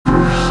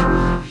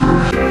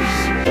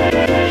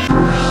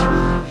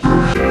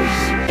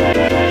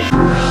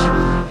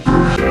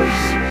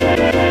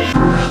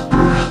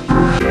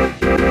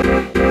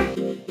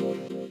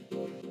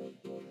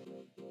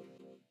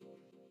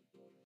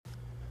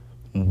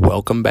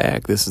Welcome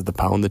back. This is the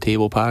Pound the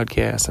Table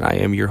podcast, and I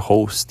am your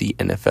host, the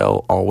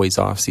NFL Always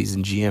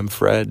Offseason GM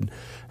Fred.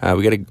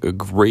 We got a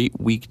great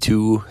week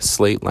 2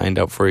 slate lined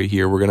up for you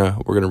here. We're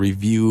gonna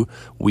review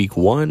week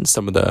 1,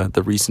 some of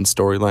the recent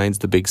storylines,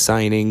 the big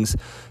signings,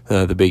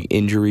 the big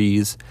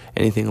injuries,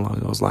 anything along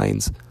those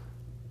lines.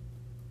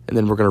 And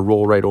then we're going to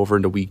roll right over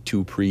into week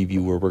 2 preview,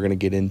 where we're going to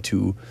get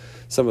into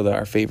some of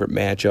our favorite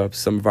matchups,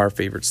 some of our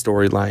favorite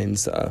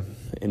storylines,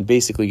 and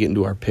basically get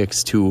into our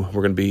picks too.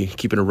 We're going to be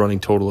keeping a running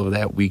total of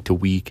that week to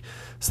week,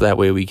 so that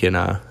way we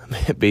can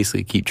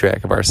basically keep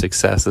track of our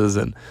successes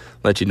and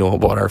let you know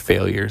about our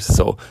failures.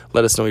 So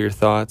let us know your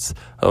thoughts.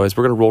 Otherwise,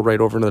 we're going to roll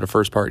right over into the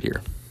first part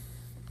here.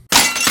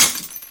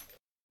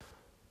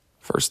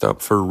 First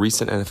up, for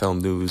recent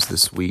NFL news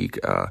this week,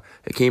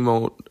 it came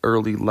out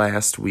early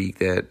last week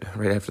that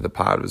right after the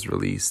pod was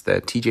released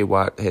that TJ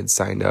Watt had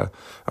signed a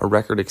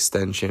record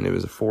extension. It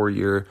was a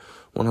 4-year,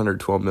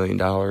 $112 million.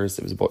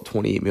 It was about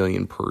 $28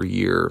 million per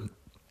year.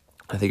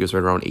 I think it was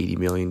right around $80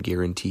 million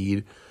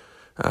guaranteed,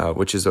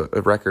 which is a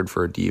record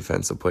for a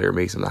defensive player.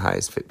 Makes him the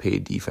highest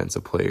paid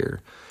defensive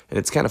player. And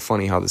it's kind of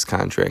funny how this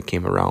contract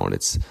came around.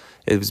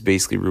 It was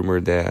basically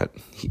rumored that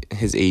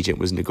his agent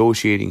was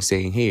negotiating,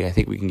 saying, hey, I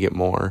think we can get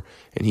more.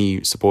 And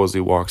he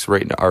supposedly walks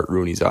right into Art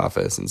Rooney's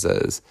office and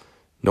says,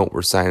 nope,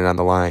 we're signing on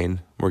the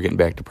line. We're getting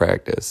back to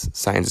practice.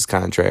 Signs his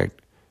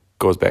contract,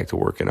 goes back to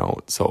working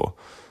out. So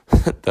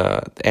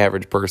the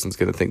average person's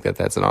going to think that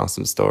that's an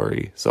awesome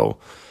story. So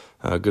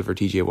good for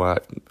TJ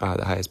Watt,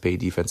 the highest paid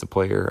defensive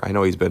player. I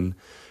know he's been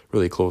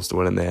really close to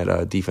winning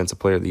that Defensive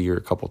Player of the Year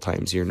a couple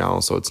times here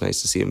now, so it's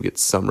nice to see him get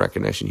some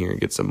recognition here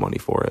and get some money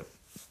for it.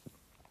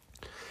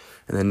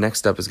 And then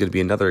next up is going to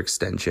be another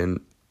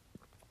extension.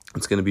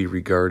 It's going to be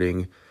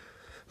regarding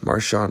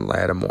Marshon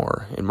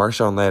Lattimore. And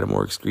Marshon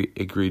Lattimore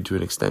agreed to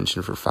an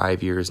extension for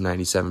 5 years,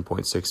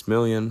 $97.6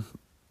 million.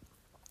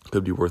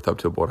 Could be worth up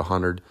to about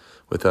 $100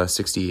 with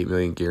 $68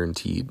 million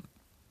guaranteed.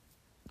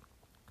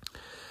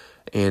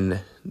 And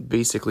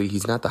basically,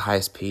 he's not the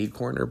highest paid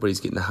corner, but he's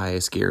getting the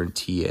highest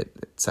guarantee at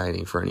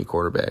signing for any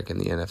quarterback in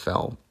the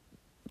NFL.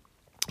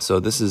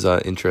 So this is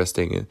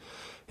interesting.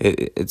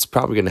 It's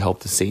probably going to help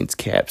the Saints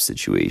cap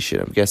situation.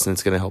 I'm guessing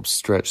it's going to help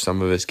stretch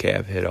some of his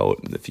cap hit out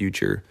in the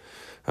future,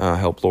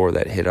 help lower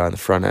that hit on the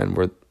front end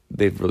where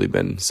they've really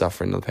been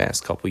suffering the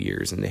past couple of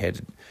years, and they had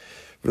to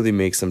really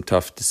make some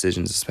tough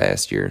decisions this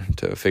past year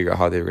to figure out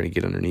how they were going to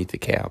get underneath the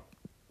cap.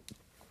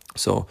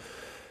 So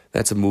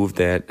that's a move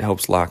that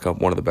helps lock up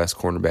one of the best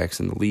cornerbacks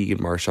in the league in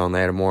Marshon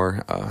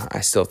Lattimore.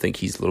 I still think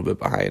he's a little bit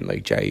behind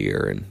like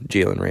Jair and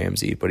Jalen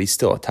Ramsey, but he's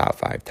still a top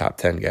 5, top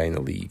 10 guy in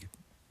the league.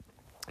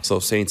 So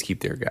Saints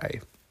keep their guy.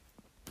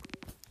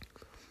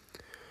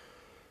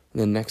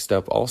 And then next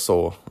up,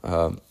 also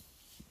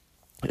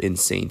in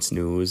Saints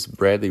news,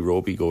 Bradley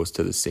Roby goes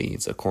to the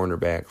Saints, a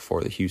cornerback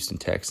for the Houston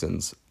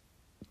Texans,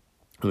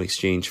 in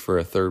exchange for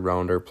a 3rd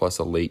rounder plus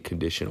a late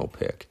conditional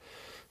pick.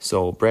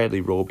 So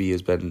Bradley Roby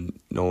has been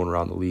known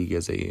around the league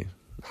as a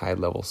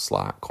high-level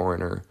slot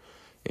corner,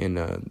 and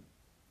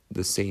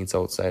the Saints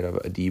outside of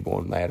Adebo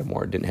and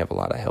Lattimore didn't have a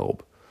lot of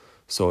help.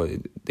 So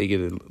they get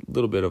a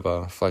little bit of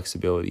a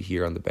flexibility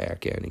here on the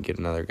back end and get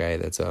another guy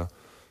that's a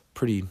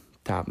pretty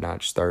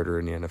top-notch starter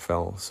in the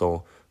NFL.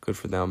 So good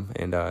for them.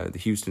 And the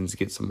Houstons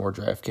get some more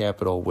draft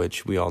capital,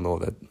 which we all know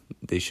that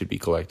they should be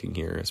collecting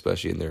here,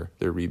 especially in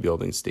their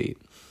rebuilding state.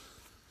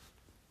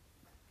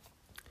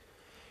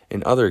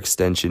 In other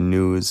extension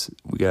news,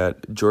 we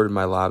got Jordan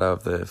Mailata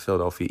of the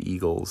Philadelphia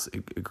Eagles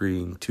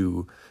agreeing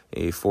to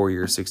a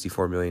 4-year,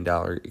 $64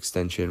 million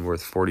extension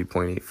worth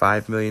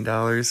 $40.85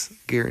 million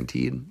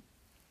guaranteed.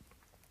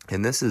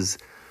 And this is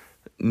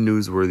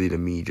newsworthy to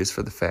me just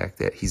for the fact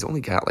that he's only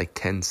got like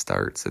 10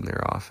 starts in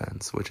their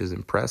offense, which is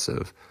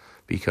impressive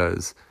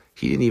because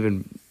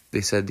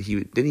they said he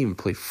didn't even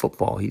play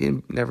football.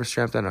 He never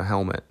strapped on a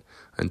helmet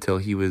until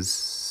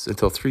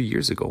 3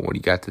 years ago when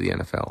he got to the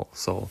NFL.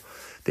 So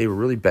they were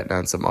really betting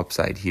on some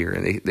upside here,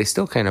 and they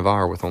still kind of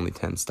are with only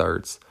 10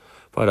 starts.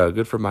 But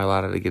good for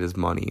Mailata to get his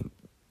money.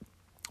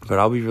 But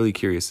I'll be really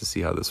curious to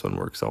see how this one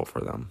works out for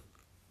them.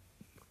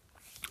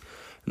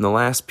 And the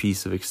last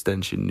piece of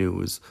extension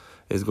news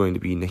is going to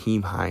be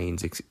Nyheim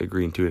Hines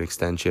agreeing to an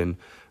extension,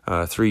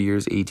 3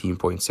 years,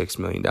 $18.6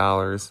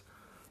 million.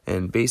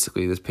 And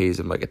basically this pays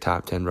him like a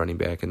top 10 running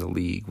back in the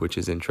league, which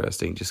is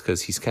interesting just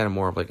because he's kind of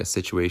more of like a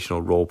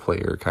situational role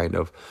player kind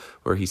of,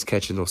 where he's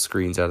catching those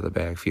screens out of the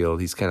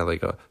backfield. He's kind of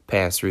like a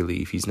pass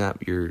relief. He's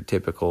not your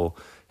typical,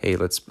 hey,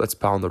 let's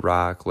pound the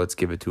rock, let's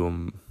give it to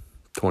him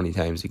 20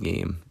 times a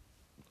game.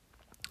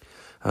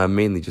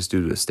 Mainly just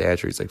due to his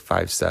stature. He's like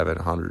 5'7",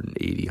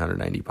 180,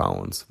 190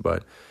 pounds.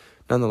 But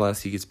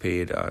nonetheless, he gets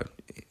paid.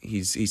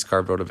 He's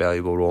carved out a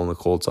valuable role in the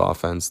Colts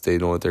offense. They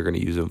know what they're going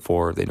to use him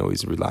for. They know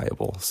he's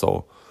reliable.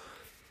 So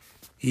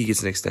he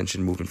gets an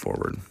extension moving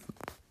forward.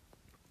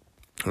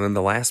 And then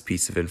the last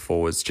piece of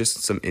info is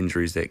just some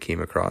injuries that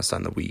came across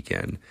on the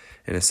weekend.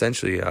 And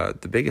essentially,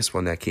 the biggest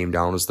one that came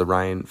down was the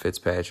Ryan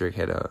Fitzpatrick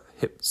had a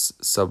hip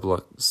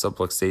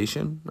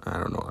subluxation. I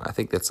don't know. I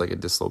think that's like a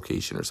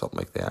dislocation or something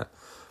like that.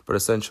 But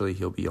essentially,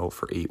 he'll be out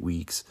for 8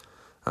 weeks.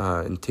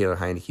 and Taylor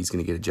Heineke's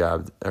going to get a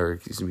job, or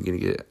he's going to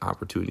get an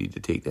opportunity to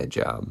take that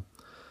job.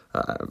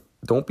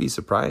 Don't be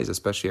surprised,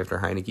 especially after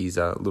Heineke's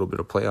a little bit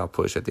of playoff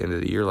push at the end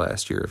of the year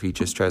last year, if he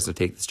just tries to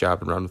take this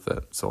job and run with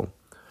it. So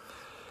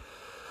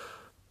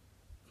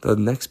the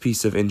next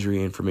piece of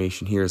injury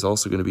information here is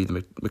also going to be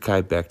the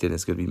Mekhi Becton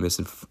is going to be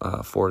missing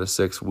 4 to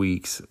 6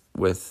 weeks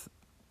with,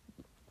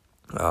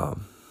 I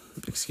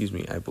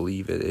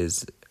believe it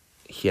is,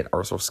 he had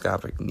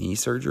arthroscopic knee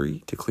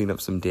surgery to clean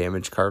up some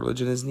damaged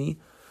cartilage in his knee.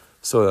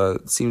 So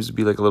it seems to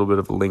be like a little bit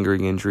of a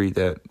lingering injury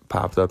that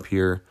popped up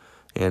here,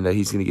 and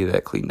he's going to get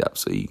that cleaned up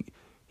so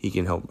he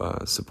can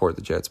help support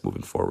the Jets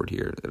moving forward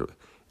here.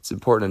 It's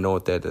important to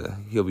note that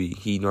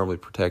he normally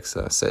protects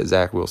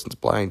Zach Wilson's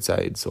blind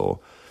side, so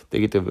they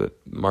get to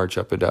march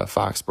up into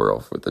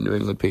Foxborough with the New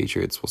England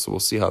Patriots. So we'll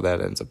see how that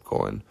ends up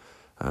going.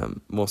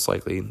 Most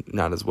likely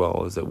not as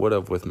well as it would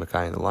have with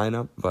Mekhi in the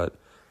lineup, but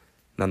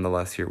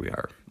nonetheless, here we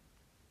are.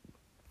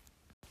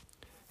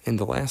 And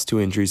the last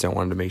 2 injuries I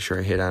wanted to make sure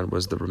I hit on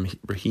was the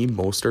Raheem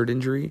Mostert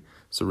injury.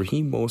 So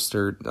Raheem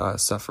Mostert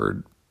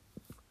suffered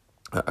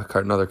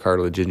another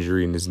cartilage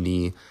injury in his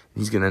knee.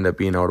 He's going to end up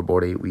being out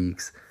about 8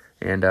 weeks.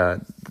 And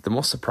the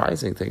most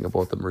surprising thing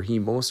about the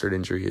Raheem Mostert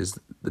injury is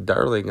the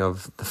darling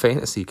of the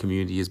fantasy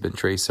community has been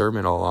Trey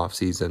Sermon all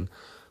offseason,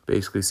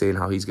 basically saying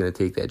how he's going to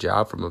take that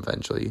job from him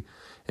eventually.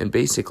 And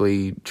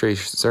basically, Trey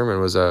Sermon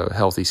was a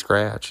healthy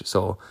scratch.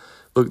 So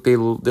look,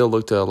 they'll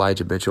look to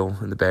Elijah Mitchell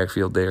in the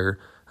backfield there.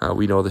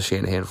 We know the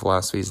Shanahan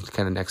philosophy is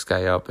kind of next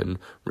guy up, and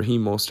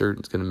Raheem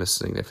Mostert is going to miss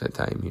significant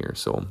time here.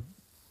 So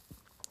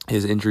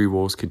his injury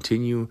woes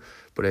continue,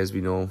 but as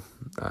we know,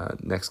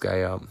 next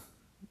guy up,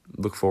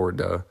 look forward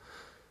to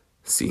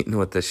seeing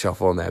what the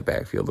shuffle in that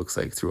backfield looks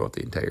like throughout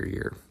the entire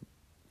year.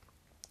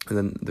 And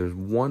then there's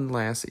one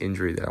last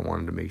injury that I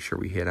wanted to make sure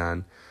we hit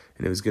on,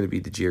 and it was going to be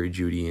the Jerry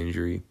Jeudy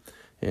injury.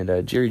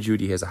 And Jerry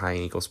Jeudy has a high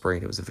ankle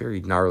sprain. It was a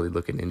very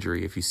gnarly-looking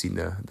injury if you've seen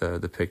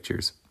the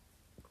pictures.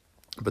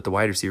 But the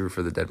wide receiver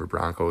for the Denver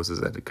Broncos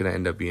is that it could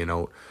end up being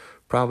out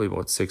probably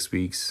about 6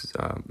 weeks.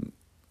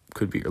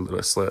 Could be a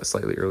little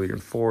slightly earlier in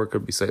 4,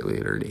 could be slightly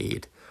later in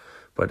 8.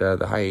 But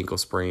the high ankle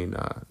sprain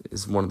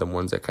is one of the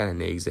ones that kind of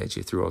nags at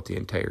you throughout the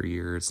entire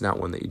year. It's not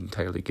one that you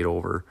entirely get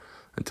over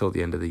until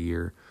the end of the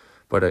year.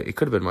 But it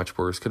could have been much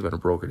worse. Could have been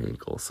a broken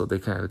ankle. So they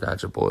kind of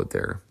dodged a bullet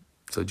there.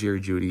 So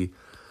Jerry Jeudy,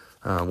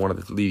 one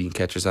of the leading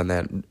catchers on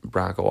that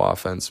Bronco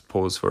offense,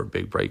 posed for a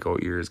big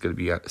breakout year, is going to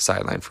be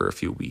sidelined for a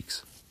few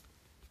weeks.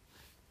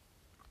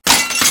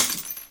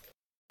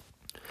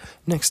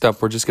 Next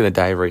up, we're just going to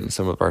dive right into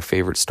some of our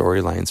favorite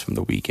storylines from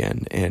the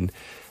weekend. And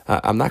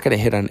I'm not going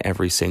to hit on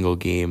every single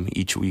game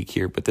each week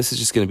here, but this is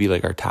just going to be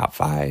like our top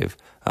 5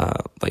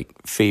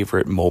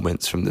 favorite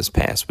moments from this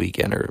past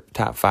weekend, or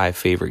top 5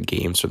 favorite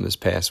games from this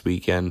past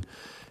weekend,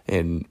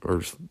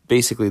 or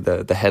basically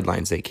the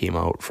headlines that came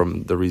out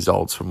from the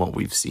results from what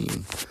we've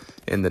seen.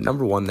 And the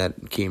number one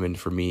that came in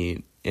for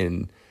me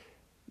in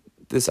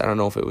this, I don't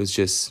know if it was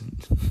just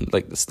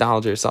like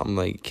nostalgia or something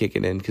like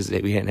kicking in because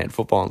we hadn't had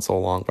football in so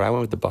long, but I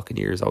went with the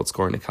Buccaneers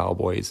outscoring the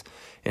Cowboys.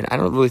 And I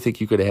don't really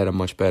think you could have had a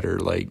much better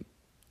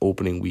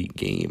opening week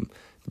game.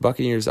 The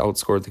Buccaneers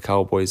outscored the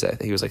Cowboys. I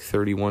think it was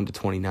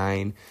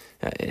 31-29.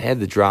 It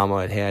had the drama.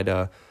 It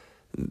had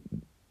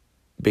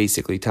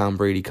basically Tom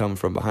Brady coming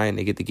from behind.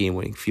 They get the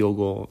game-winning field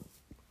goal.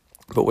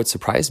 But what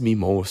surprised me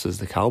most is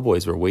the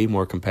Cowboys were way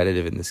more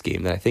competitive in this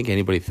game than I think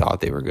anybody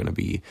thought they were going to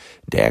be.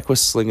 Dak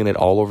was slinging it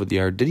all over the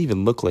yard. Didn't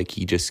even look like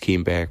he just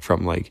came back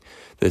from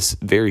this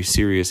very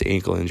serious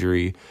ankle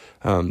injury.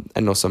 I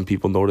know some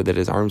people noted that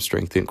his arm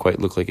strength didn't quite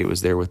look like it was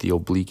there with the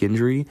oblique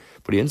injury,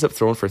 but he ends up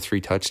throwing for 3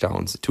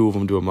 touchdowns, 2 of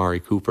them to Amari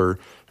Cooper.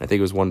 I think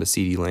it was 1 to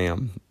CeeDee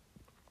Lamb.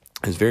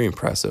 It was very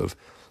impressive.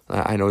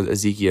 I know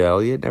Ezekiel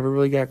Elliott never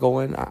really got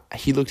going.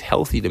 He looked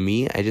healthy to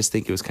me. I just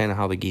think it was kind of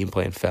how the game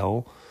plan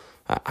fell.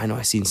 I know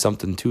I seen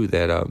something too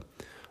that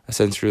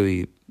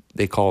essentially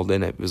they called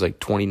in. It was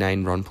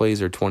 29 run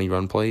plays or 20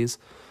 run plays,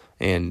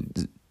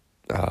 and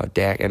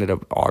Dak ended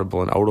up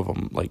audibling out of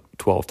them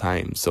 12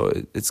 times. So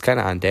it's kind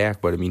of on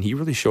Dak, but I mean he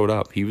really showed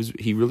up.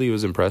 He really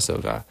was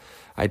impressive.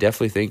 I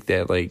definitely think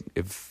that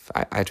if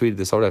I tweeted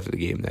this out after the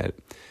game that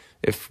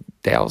if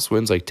Dallas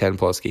wins 10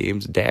 plus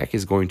games, Dak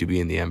is going to be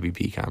in the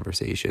MVP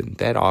conversation.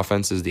 That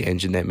offense is the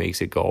engine that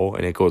makes it go,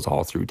 and it goes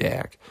all through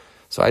Dak.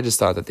 So I just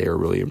thought that they were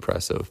really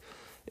impressive,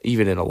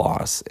 even in a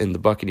loss. And the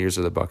Buccaneers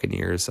are the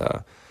Buccaneers.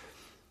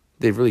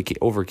 They really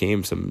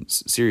overcame some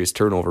serious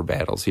turnover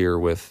battles here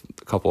with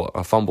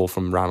a fumble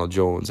from Ronald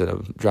Jones and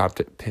a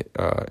dropped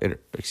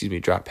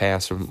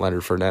pass from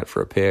Leonard Fournette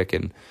for a pick.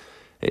 And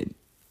it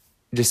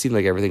just seemed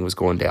like everything was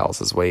going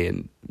Dallas's way,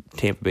 and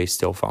Tampa Bay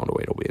still found a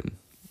way to win.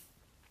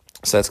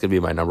 So that's going to be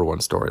my number one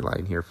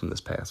storyline here from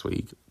this past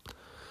week.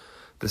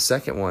 The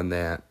second one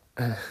that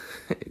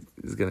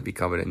is going to be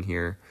coming in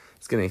here,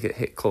 it's going to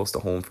hit close to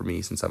home for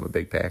me since I'm a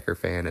big Packer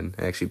fan and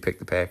I actually picked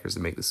the Packers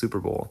to make the Super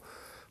Bowl.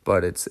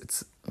 But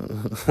it's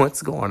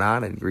what's going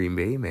on in Green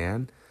Bay,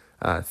 man?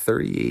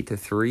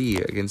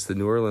 38-3 against the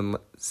New Orleans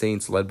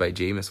Saints led by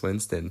Jameis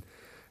Winston.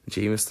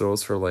 Jameis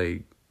throws for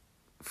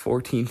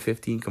 14,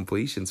 15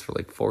 completions for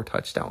 4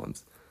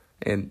 touchdowns.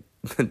 and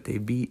they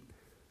beat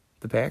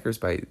the Packers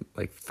by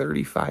like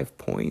 35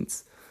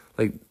 points.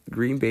 Like,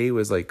 Green Bay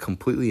was like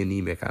completely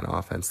anemic on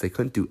offense. They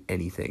couldn't do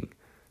anything.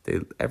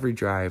 Every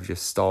drive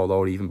just stalled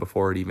out even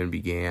before it even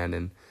began,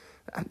 and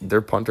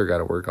their punter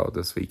got a workout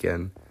this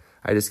weekend.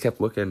 I just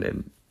kept looking,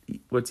 and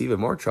what's even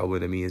more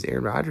troubling to me is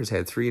Aaron Rodgers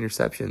had 2 or 3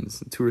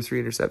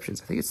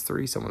 interceptions. I think it's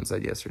 3, someone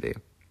said yesterday.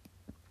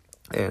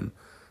 And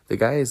the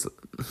guy's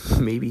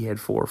maybe had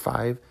 4 or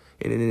 5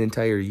 in an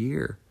entire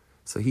year.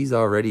 So he's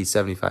already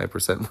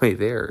 75% way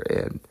there.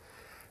 And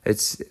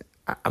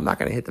I'm not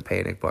going to hit the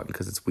panic button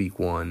because it's week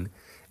 1.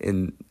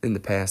 In the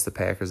past, the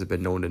Packers have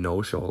been known to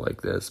no-show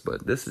like this,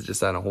 but this is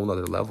just on a whole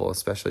nother level,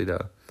 especially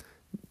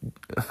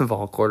of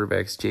all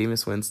quarterbacks,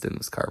 Jameis Winston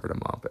was carving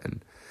them up.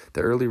 And the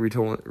early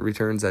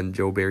returns on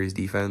Joe Barry's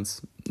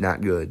defense,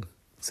 not good.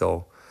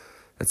 So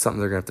that's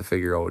something they're going to have to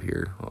figure out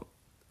here.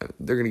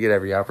 They're going to get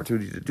every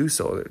opportunity to do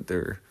so.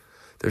 They're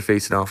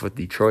facing off with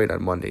Detroit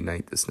on Monday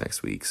night this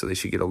next week, so they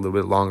should get a little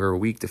bit longer a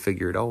week to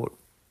figure it out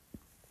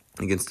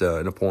against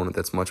an opponent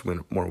that's much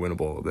more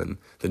winnable than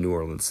the New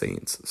Orleans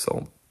Saints.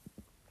 So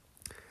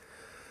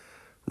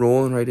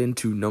rolling right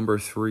into number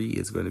 3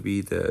 is going to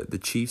be the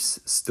Chiefs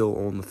still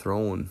own the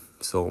throne.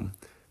 So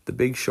the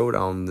big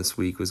showdown this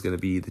week was going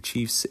to be the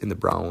Chiefs and the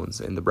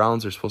Browns. And the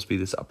Browns are supposed to be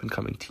this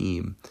up-and-coming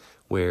team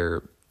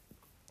where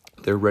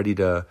they're ready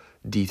to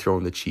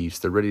dethrone the Chiefs.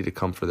 They're ready to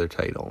come for their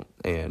title.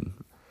 And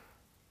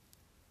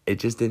it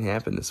just didn't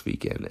happen this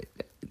weekend.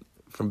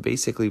 From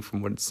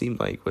what it seemed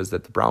like was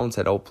that the Browns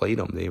had outplayed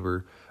them. They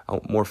were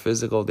more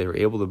physical. They were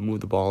able to move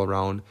the ball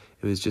around.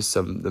 It was just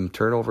them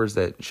turnovers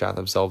that shot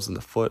themselves in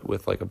the foot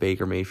with like a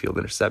Baker Mayfield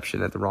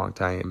interception at the wrong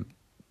time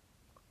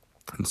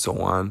and so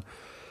on.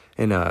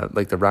 And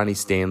like the Ronnie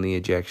Stanley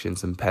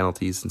ejections and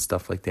penalties and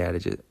stuff like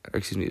that.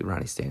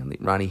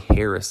 Ronnie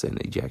Harrison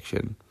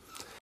ejection.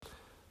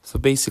 So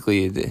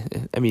basically,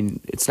 I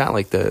mean, it's not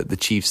like the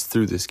Chiefs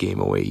threw this game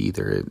away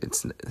either.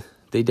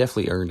 They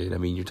definitely earned it. I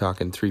mean, you're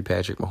talking 3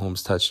 Patrick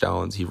Mahomes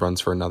touchdowns. He runs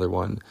for another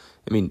one.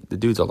 I mean, the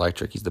dude's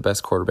electric. He's the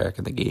best quarterback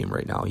in the game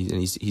right now.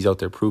 He's out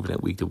there proving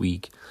it week to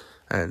week.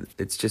 And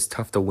it's just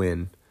tough to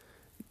win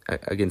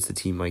against a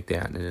team like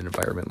that in an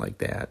environment like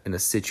that, in a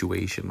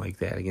situation like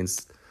that,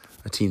 against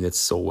a team that's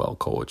so well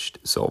coached.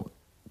 So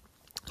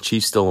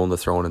Chiefs still own the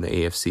throne in the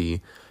AFC,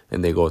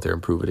 and they go out there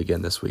and prove it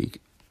again this week.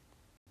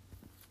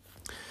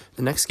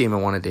 The next game I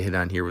wanted to hit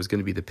on here was going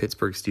to be the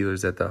Pittsburgh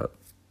Steelers at the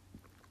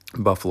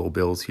Buffalo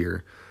Bills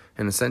here.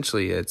 And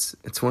essentially it's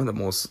one of the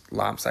most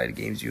lopsided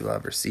games you'll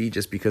ever see,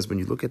 just because when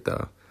you look at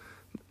the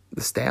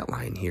stat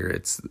line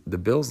here, the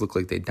Bills look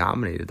like they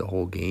dominated the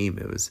whole game.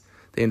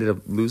 They ended up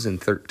losing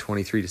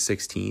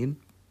 23-16,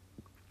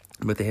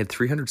 but they had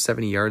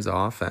 370 yards of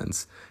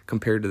offense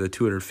compared to the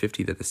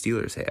 250 that the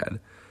Steelers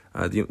had.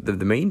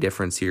 The main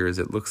difference here is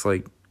it looks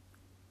like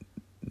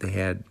they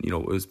had,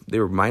 they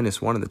were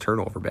 -1 in the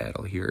turnover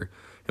battle here.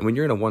 And when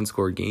you're in a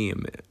 1-score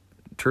game,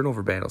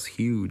 turnover battle's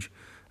huge,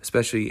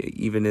 especially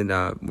even in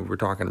when we're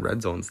talking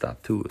red zone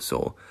stuff too.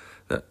 So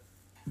the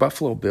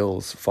Buffalo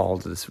Bills fall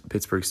to the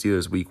Pittsburgh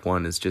Steelers week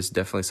 1 is just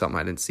definitely something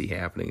I didn't see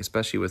happening,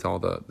 especially with all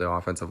the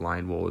offensive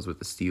line woes with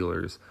the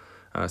Steelers,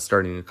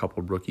 starting a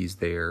couple rookies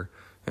there.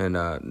 And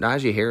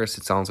Najee Harris,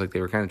 it sounds like they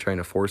were kind of trying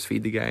to force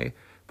feed the guy,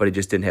 but he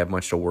just didn't have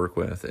much to work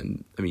with.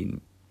 And I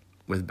mean,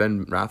 with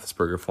Ben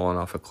Roethlisberger falling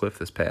off a cliff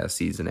this past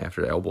season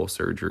after elbow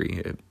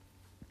surgery, it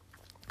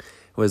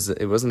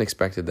wasn't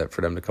expected that for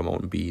them to come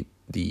out and beat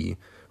the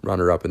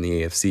runner-up in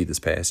the AFC this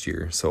past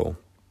year. So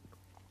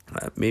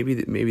maybe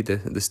the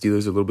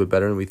Steelers are a little bit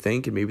better than we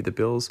think, and maybe the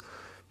Bills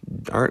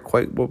aren't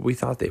quite what we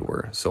thought they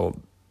were.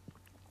 So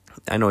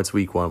I know it's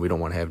week 1. We don't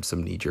want to have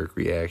some knee-jerk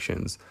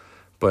reactions,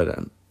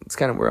 but it's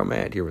kind of where I'm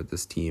at here with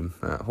this team.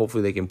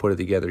 Hopefully they can put it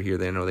together here.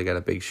 They know they got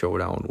a big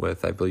showdown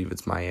with, I believe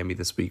it's Miami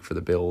this week for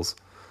the Bills.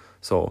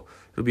 So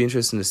it'll be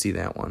interesting to see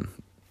that one.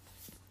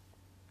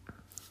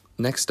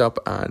 Last up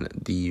on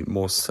the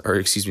most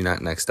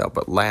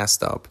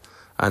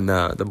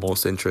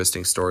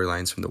interesting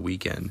storylines from the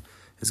weekend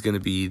is going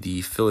to be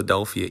the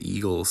Philadelphia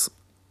Eagles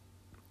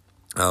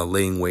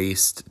laying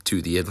waste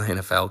to the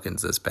Atlanta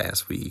Falcons this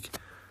past week.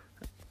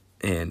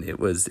 And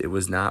it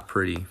was not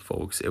pretty,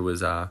 folks. It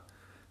was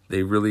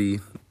they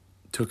really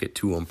took it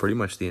to them pretty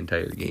much the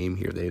entire game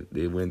here.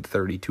 They went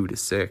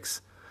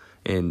 32-6.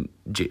 And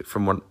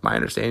from what my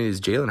understanding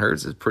is, Jalen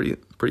Hurts is pretty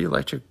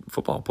electric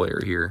football player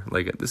here.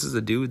 Like, this is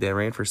a dude that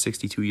ran for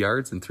 62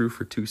 yards and threw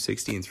for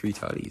 260 and 3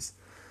 tutties.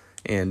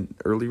 And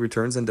early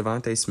returns on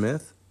Devontae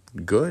Smith,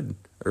 good.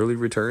 Early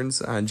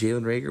returns on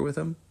Jalen Reagor with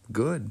him,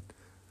 good.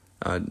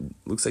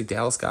 Looks like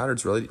Dallas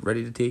Goedert's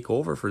ready to take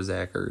over for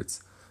Zach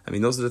Ertz. I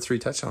mean, those are the 3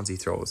 touchdowns he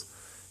throws.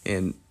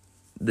 And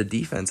the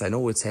defense, I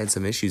know it's had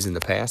some issues in the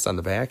past on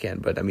the back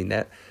end, but I mean,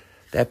 that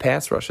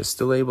pass rush is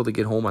still able to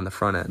get home on the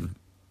front end.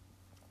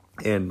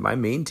 And my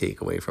main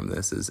takeaway from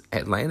this is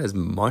Atlanta's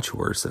much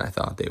worse than I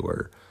thought they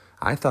were.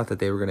 I thought that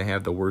they were going to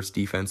have the worst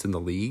defense in the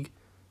league,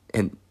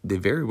 and they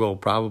very well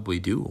probably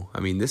do.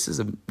 I mean, this is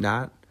a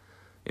not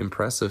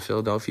impressive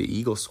Philadelphia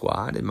Eagles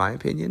squad, in my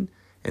opinion,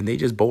 and they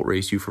just boat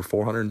race you for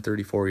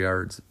 434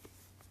 yards.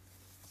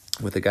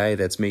 with a guy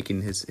that's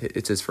making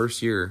it's his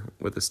first year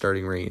with the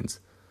starting reins.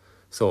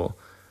 So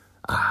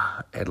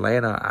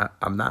Atlanta,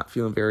 I'm not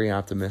feeling very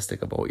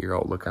optimistic about your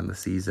outlook on the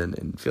season.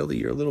 And Philly,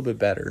 you're a little bit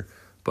better.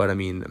 But, I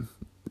mean,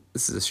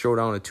 this is a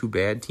showdown of two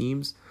bad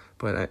teams.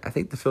 But I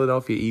think the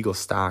Philadelphia Eagles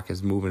stock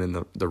is moving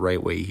in the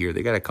right way here.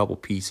 They got a couple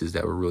pieces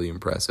that were really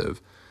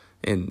impressive.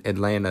 In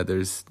Atlanta,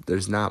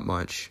 there's not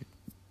much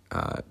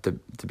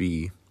to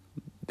be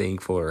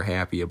thankful or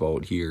happy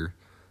about here,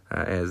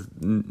 as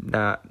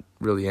not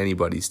really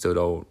anybody stood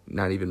out,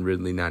 not even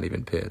Ridley, not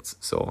even Pitts.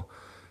 So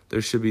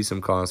there should be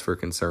some cause for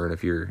concern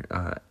if you're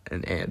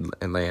an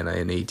Atlanta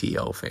and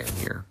ATL fan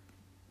here.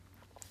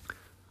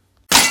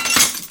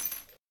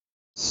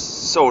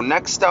 So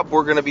next up,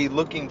 we're going to be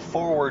looking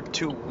forward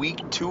to week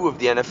 2 of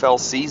the NFL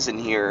season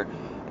here.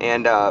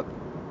 And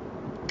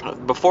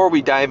before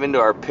we dive into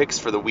our picks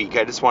for the week,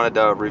 I just wanted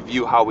to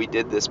review how we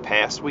did this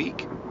past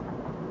week.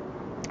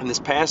 And this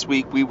past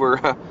week, we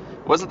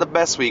wasn't the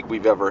best week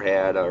we've ever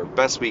had, or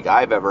best week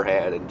I've ever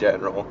had in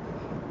general.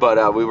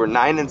 But we were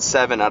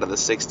 9-7 out of the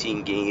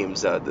 16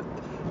 games. The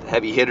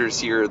heavy hitters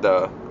here,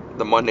 the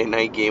Monday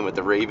night game with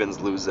the Ravens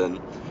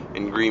losing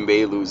and Green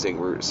Bay losing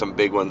were some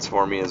big ones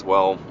for me as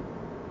well.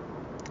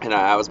 And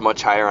I was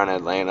much higher on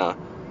Atlanta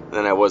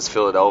than I was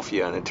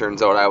Philadelphia, and it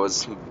turns out I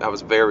was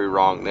very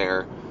wrong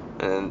there.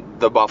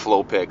 And the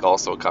Buffalo pick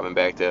also coming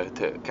back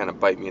to kind of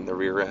bite me in the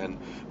rear end.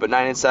 But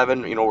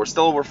 9-7, we're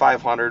still over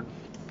 500,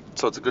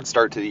 so it's a good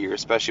start to the year,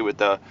 especially with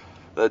the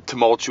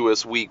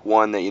tumultuous week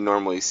 1 that you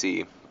normally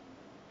see.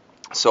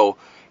 So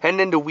heading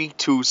into week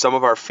 2, some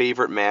of our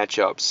favorite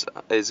matchups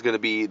is going to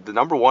be the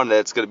number one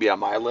that's going to be on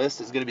my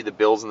list is going to be the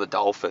Bills and the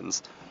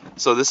Dolphins.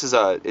 So this is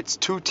it's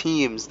two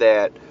teams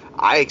that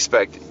I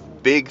expect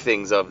big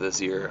things of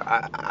this year.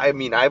 I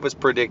mean, I was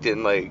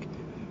predicting like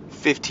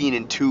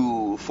 15-2,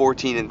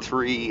 14-3,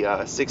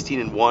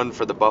 16-1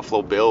 for the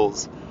Buffalo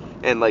Bills.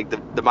 And like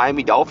the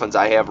Miami Dolphins,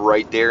 I have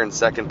right there in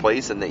second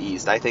place in the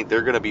East. I think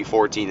they're going to be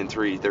 14-3,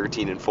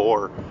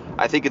 13-4.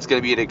 I think it's going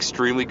to be an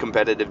extremely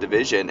competitive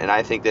division, and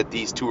I think that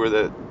these two are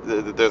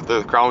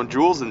the crown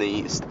jewels in the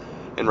East.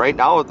 And right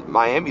now,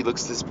 Miami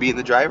looks to be in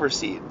the driver's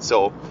seat.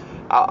 So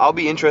I'll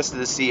be interested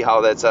to see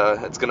how that's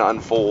going to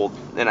unfold.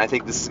 And I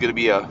think this is going to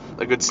be a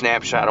good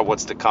snapshot of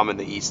what's to come in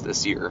the East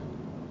this year.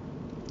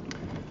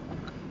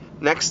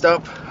 Next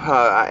up,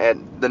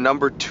 at the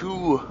number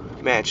 2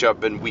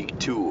 matchup in week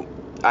 2.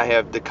 I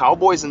have the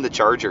Cowboys and the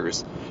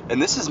Chargers,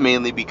 and this is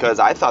mainly because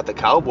I thought the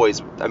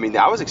Cowboys,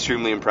 I was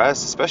extremely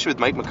impressed, especially with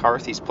Mike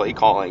McCarthy's play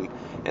calling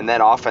and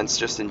that offense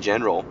just in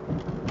general.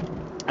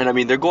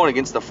 And they're going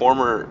against the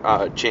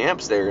former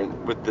champs there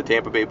with the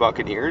Tampa Bay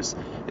Buccaneers,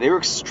 and they were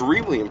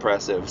extremely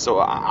impressive. So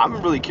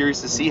I'm really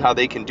curious to see how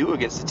they can do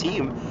against a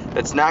team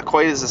that's not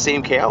quite as the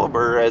same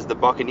caliber as the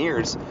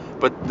Buccaneers,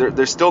 but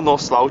there's still no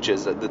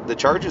slouches. The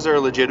Chargers are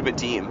a legitimate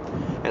team,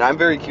 and I'm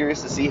very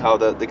curious to see how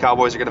the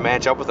Cowboys are going to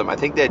match up with them. I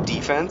think that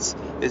defense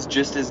is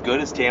just as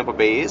good as Tampa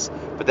Bay's,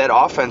 but that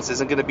offense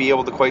isn't going to be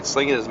able to quite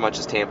sling it as much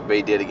as Tampa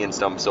Bay did against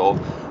them. So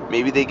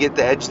maybe they get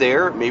the edge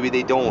there, maybe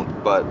they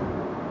don't, but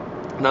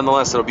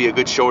nonetheless, it'll be a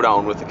good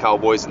showdown with the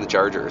Cowboys and the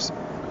Chargers.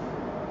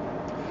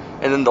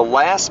 And then the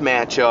last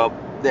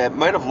matchup that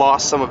might have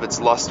lost some of its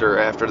luster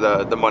after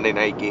the Monday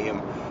night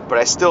game, but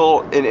I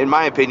still, in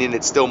my opinion,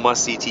 it's still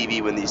must-see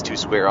TV when these two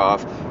square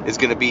off, is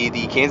going to be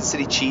the Kansas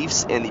City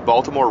Chiefs and the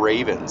Baltimore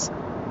Ravens.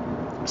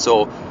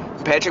 So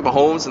Patrick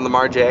Mahomes and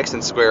Lamar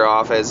Jackson square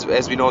off.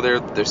 As we know,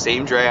 they're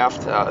same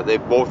draft.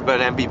 They've both been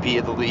MVP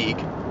of the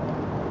league.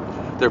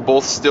 They're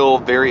both still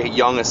very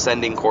young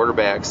ascending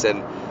quarterbacks,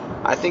 and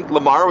I think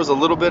Lamar was a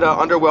little bit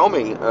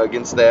underwhelming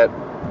against that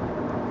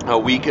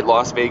weak at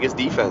Las Vegas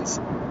defense.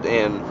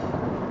 And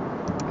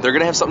they're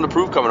going to have something to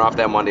prove coming off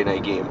that Monday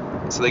night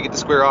game. So they get to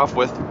square off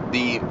with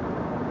the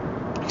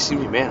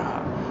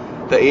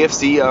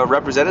AFC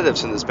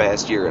representatives from this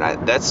past year.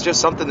 And that's just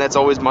something that's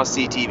always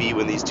must-see TV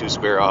when these two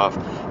square off.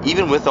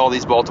 Even with all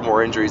these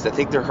Baltimore injuries, I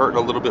think they're hurting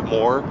a little bit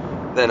more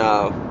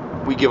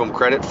than we give them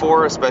credit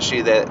for,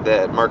 especially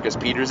that Marcus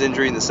Peters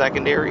injury in the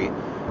secondary.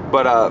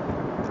 But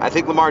I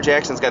think Lamar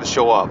Jackson's got to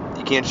show up.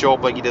 You can't show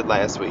up like he did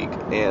last week,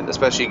 and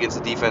especially against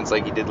the defense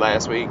like he did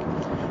last week.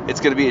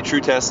 It's going to be a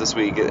true test this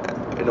week. An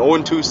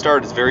 0-2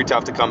 start is very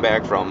tough to come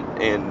back from,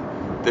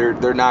 and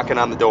they're knocking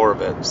on the door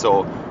of it.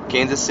 So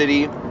Kansas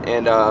City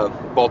and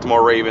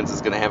Baltimore Ravens is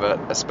going to have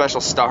a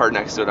special star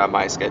next to it on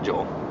my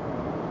schedule.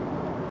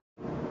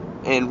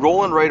 And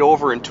rolling right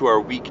over into our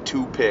week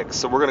 2 picks.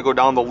 So we're going to go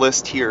down the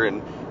list here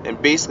and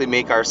basically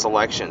make our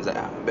selections.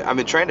 I've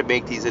been trying to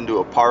make these into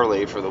a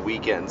parlay for the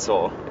weekend,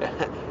 so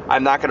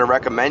I'm not going to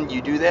recommend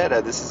you do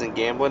that. This isn't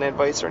gambling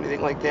advice or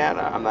anything like that.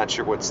 I'm not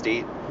sure what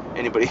state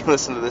anybody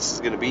listening to this is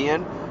going to be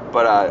in,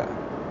 but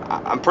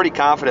I'm pretty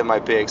confident in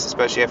my picks,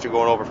 especially after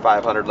going over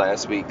 500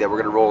 last week, that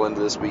we're going to roll into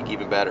this week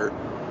even better.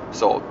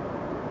 So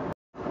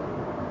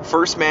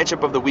first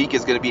matchup of the week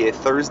is going to be a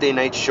Thursday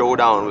night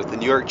showdown with the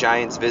New York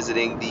Giants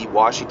visiting the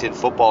Washington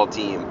football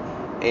team.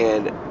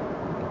 And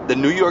the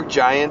New York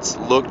Giants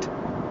looked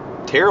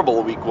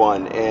terrible week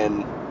 1,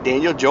 and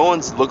Daniel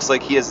Jones looks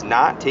like he has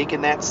not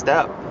taken that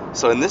step.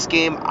 So in this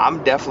game,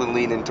 I'm definitely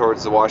leaning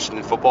towards the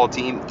Washington football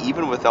team,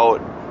 even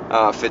without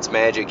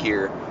Fitzmagic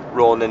here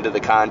rolling into the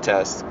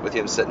contest with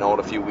him sitting out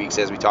a few weeks,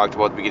 as we talked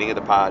about at the beginning of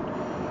the pod.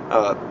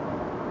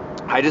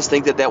 I just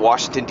think that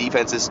Washington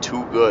defense is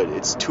too good.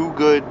 It's too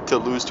good to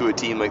lose to a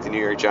team like the New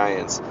York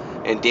Giants.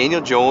 And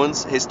Daniel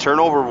Jones, his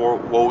turnover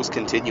woes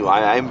continue.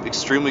 I'm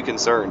extremely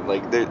concerned.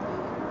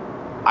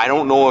 I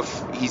don't know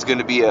if he's going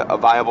to be a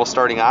viable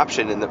starting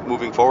option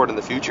moving forward in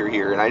the future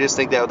here. And I just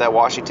think that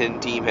Washington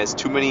team has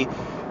too many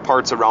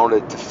parts around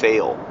it to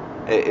fail.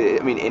 I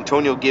mean,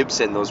 Antonio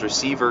Gibson, those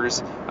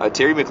receivers,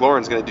 Terry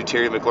McLaurin's going to do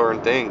Terry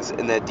McLaurin things,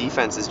 and that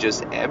defense is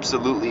just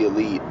absolutely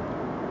elite.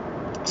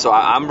 So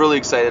I'm really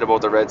excited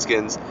about the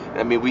Redskins.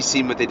 I mean, we've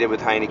seen what they did with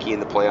Heineke in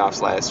the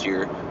playoffs last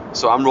year.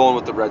 So I'm rolling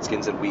with the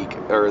Redskins in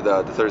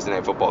the Thursday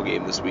Night Football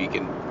game this week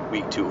in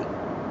week 2.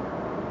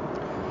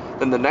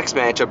 Then the next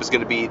matchup is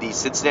going to be the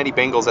Cincinnati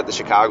Bengals at the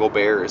Chicago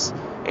Bears.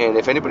 And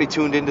if anybody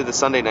tuned into the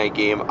Sunday night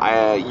game,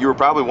 you were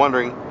probably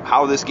wondering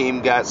how this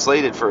game got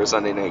slated for a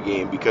Sunday night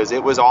game, because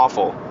it was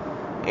awful.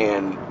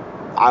 And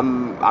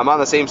I'm on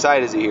the same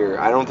side as you here.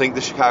 I don't think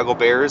the Chicago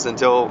Bears,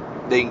 until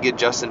they can get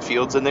Justin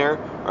Fields in there,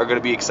 are going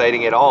to be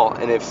exciting at all.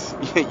 And if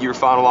you're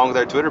following along with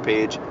our Twitter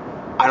page,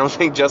 I don't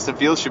think Justin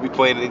Fields should be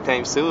playing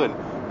anytime soon,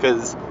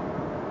 because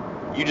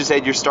you just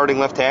had your starting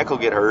left tackle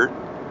get hurt.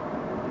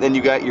 Then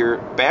you got your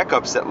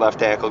backups at left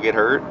tackle get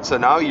hurt. So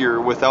now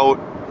you're without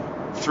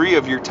 3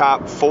 of your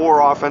top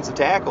 4 offensive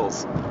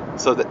tackles.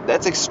 So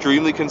that's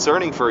extremely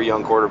concerning for a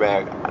young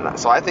quarterback.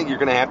 So I think you're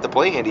going to have to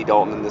play Andy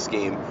Dalton in this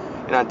game.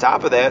 And on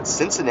top of that,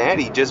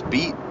 Cincinnati just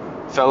beat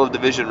fellow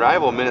division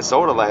rival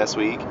Minnesota last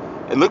week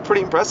and looked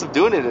pretty impressive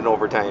doing it in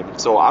overtime.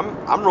 So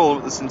I'm rolling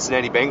with the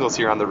Cincinnati Bengals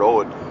here on the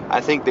road.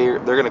 I think they're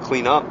going to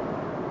clean up.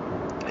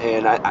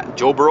 And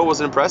Joe Burrow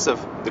was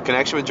impressive. The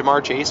connection with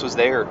Jamar Chase was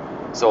there.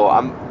 So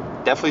I'm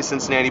definitely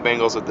Cincinnati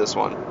Bengals with this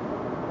one.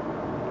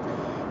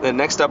 Then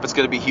next up, it's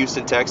going to be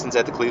Houston Texans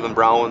at the Cleveland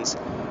Browns.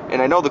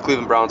 And I know the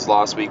Cleveland Browns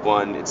lost week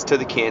 1. It's to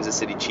the Kansas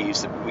City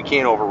Chiefs. We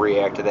can't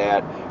overreact to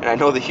that. And I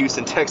know the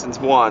Houston Texans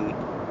won,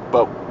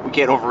 but we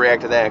can't overreact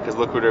to that because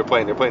look who they're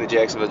playing. They're playing the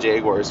Jacksonville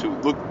Jaguars, who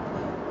look,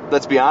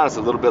 let's be honest,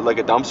 a little bit like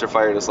a dumpster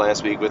fire this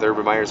last week with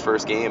Urban Meyer's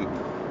first game.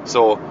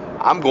 So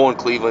I'm going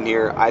Cleveland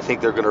here. I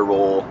think they're going to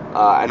roll.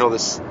 I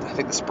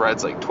think the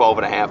spread's like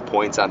 12.5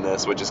 points on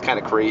this, which is kind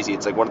of crazy.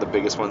 It's like one of the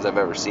biggest ones I've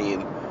ever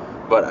seen.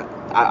 But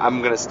I'm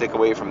going to stick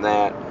away from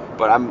that.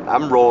 But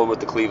I'm rolling with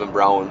the Cleveland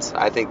Browns.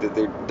 I think that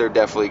they're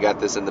definitely got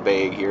this in the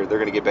bag here. They're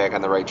going to get back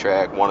on the right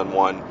track,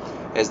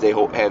 1-1, as they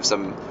have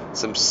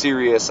some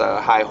serious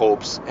high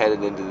hopes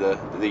headed into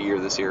the year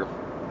this year.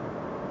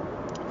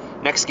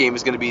 Next game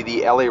is going to be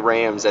the LA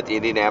Rams at the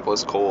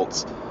Indianapolis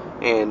Colts.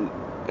 And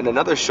in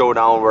another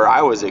showdown where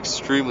I was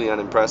extremely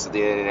unimpressed with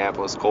the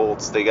Indianapolis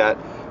Colts. They got,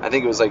 I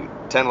think it was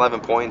like 10,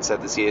 11 points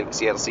that the Seattle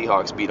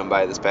Seahawks beat them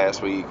by this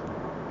past week.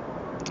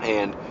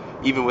 And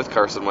even with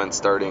Carson Wentz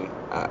starting,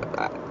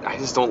 I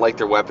just don't like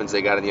their weapons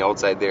they got on the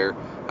outside there.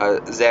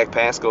 Zach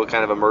Pascal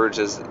kind of emerged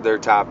as their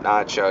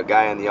top-notch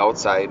guy on the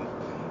outside,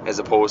 as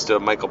opposed to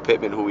Michael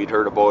Pittman, who we'd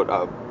heard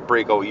about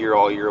breakout year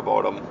all year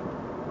about him.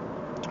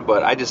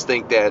 But I just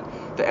think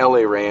that the LA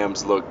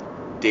Rams look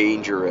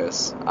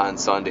dangerous on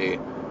Sunday,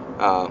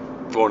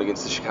 going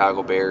against the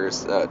Chicago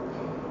Bears.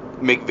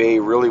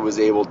 McVay really was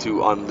able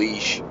to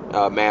unleash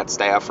Matt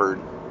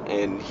Stafford,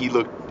 and he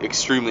looked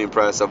extremely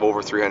impressive,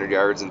 over 300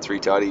 yards and 3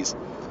 tutties.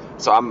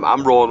 So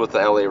I'm rolling with the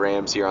LA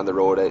Rams here on the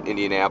road at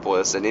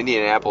Indianapolis. And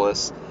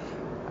Indianapolis,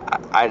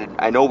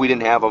 I know we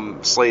didn't have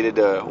them slated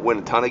to win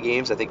a ton of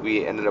games. I think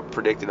we ended up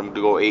predicting them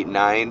to go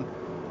 8-9.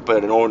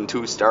 But an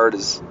 0-2 start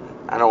is,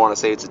 I don't want to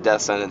say it's a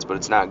death sentence, but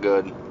it's not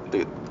good.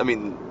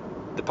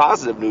 The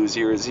positive news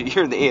here is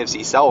you're in the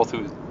AFC South,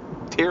 who's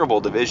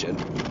terrible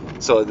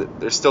division. So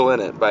they're still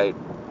in it by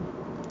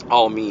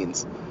all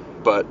means.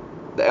 But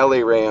the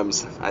LA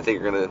Rams, I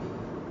think, are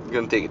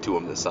gonna take it to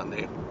them this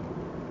Sunday.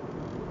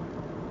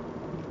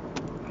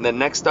 And then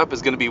next up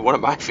is going to be one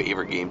of my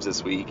favorite games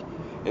this week,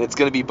 and it's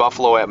going to be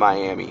Buffalo at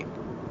Miami.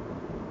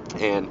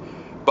 And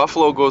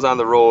Buffalo goes on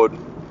the road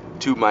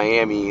to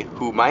Miami,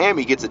 who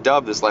Miami gets a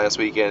dub this last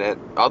weekend at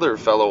other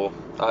fellow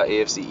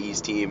AFC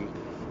East team,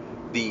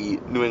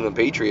 the New England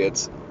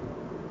Patriots.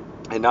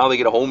 And now they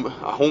get a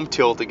home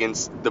tilt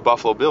against the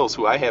Buffalo Bills,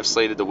 who I have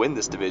slated to win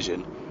this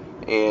division.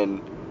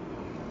 And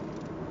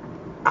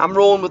I'm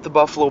rolling with the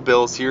Buffalo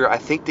Bills here. I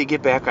think they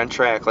get back on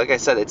track. Like I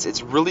said,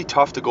 it's really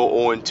tough to go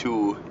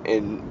 0-2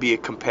 and be a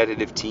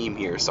competitive team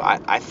here. So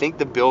I think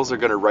the Bills are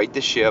going to right the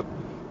ship.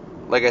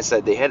 Like I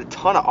said, they had a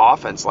ton of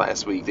offense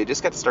last week. They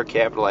just got to start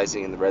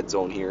capitalizing in the red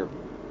zone here.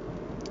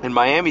 And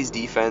Miami's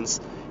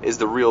defense is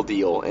the real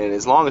deal. And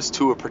as long as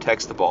Tua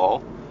protects the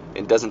ball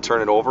and doesn't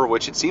turn it over,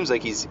 which it seems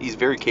like he's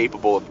very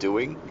capable of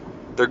doing,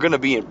 they're going to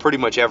be in pretty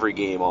much every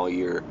game all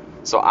year.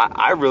 So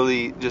I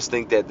really just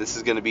think that this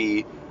is going to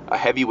be a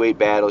heavyweight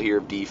battle here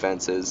of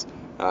defenses.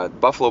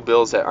 Buffalo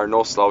Bills are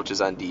no slouches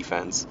on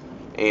defense.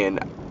 And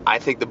I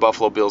think the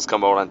Buffalo Bills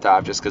come out on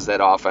top just because that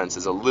offense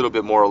is a little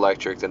bit more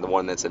electric than the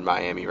one that's in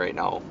Miami right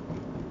now.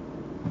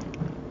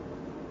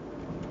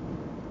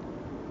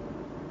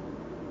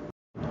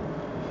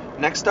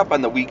 Next up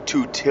on the Week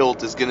 2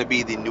 tilt is going to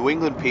be the New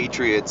England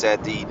Patriots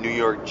at the New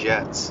York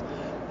Jets.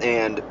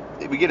 And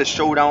we get a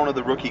showdown of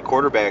the rookie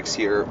quarterbacks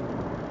here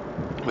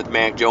with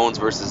Mac Jones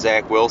versus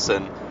Zach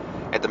Wilson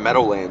at the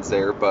Meadowlands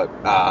there. But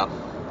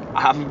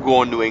I'm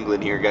going New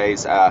England here,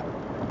 guys.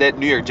 That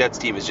New York Jets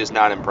team is just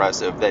not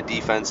impressive. That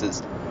defense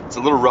it's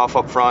a little rough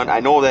up front. I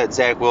know that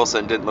Zach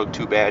Wilson didn't look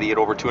too bad. He had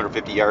over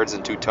 250 yards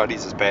and 2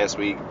 tutties this past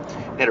week.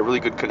 He had a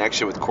really good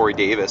connection with Corey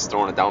Davis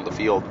throwing it down the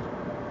field.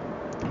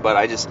 But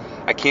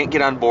I can't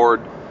get on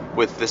board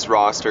with this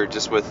roster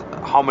just with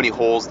how many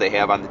holes they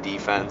have on the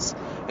defense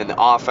and the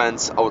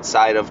offense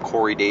outside of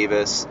Corey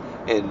Davis.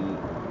 And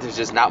there's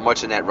just not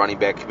much in that running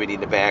back committee in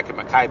the back. And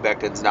Mekhi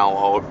Becton's now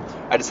out.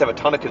 I just have a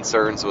ton of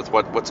concerns with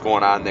what's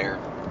going on there.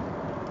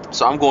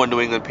 So I'm going New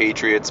England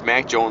Patriots.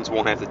 Mac Jones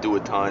won't have to do a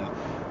ton.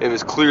 It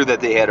was clear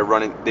that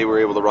they were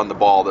able to run the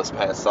ball this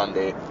past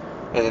Sunday.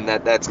 And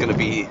that's going to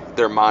be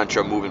their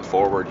mantra moving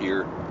forward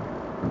here.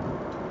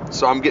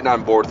 So I'm getting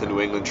on board with the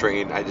New England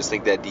train. I just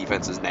think that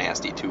defense is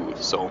nasty too.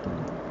 So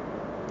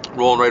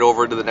rolling right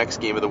over to the next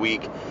game of the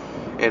week.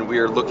 And we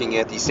are looking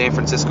at the San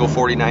Francisco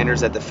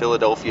 49ers at the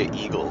Philadelphia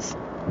Eagles.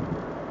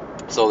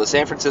 So the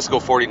San Francisco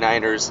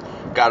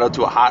 49ers got out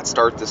to a hot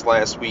start this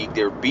last week.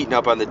 They were beating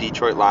up on the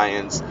Detroit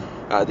Lions.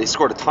 They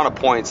scored a ton of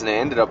points, and they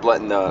ended up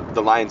letting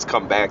the Lions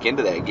come back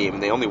into that game,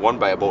 and they only won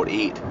by about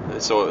 8.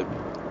 So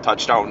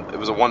touchdown. It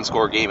was a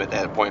one-score game at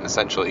that point,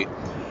 essentially.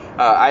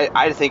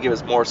 I think it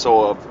was more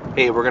so of,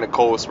 hey, we're gonna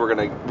coast, we're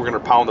gonna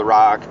pound the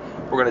rock,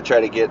 we're gonna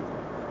try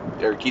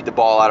to keep the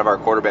ball out of our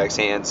quarterback's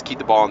hands, keep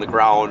the ball on the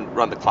ground,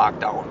 run the clock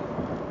down.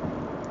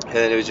 And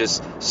then it was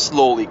just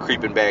slowly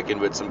creeping back in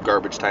with some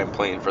garbage time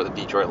playing for the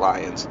Detroit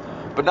Lions.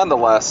 But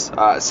nonetheless,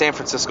 San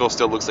Francisco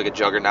still looks like a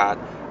juggernaut.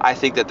 I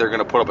think that they're going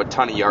to put up a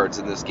ton of yards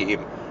in this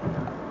game.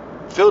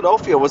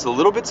 Philadelphia was a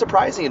little bit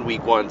surprising in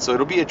Week 1, so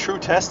it'll be a true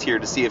test here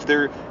to see if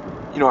they're,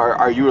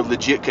 are you a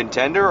legit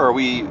contender, or are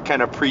we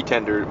kind of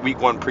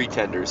Week 1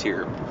 pretenders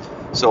here?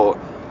 So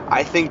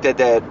I think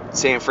that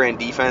San Fran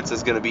defense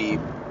is going to be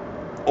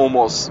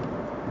almost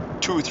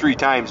 2-3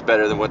 times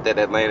better than what that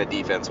Atlanta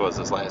defense was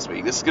this last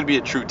week. This is going to be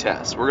a true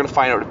test. We're going to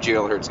find out if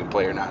Jalen Hurts can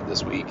play or not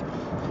this week.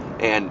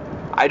 And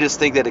I just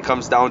think that it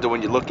comes down to,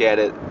 when you look at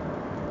it,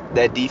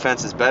 that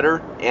defense is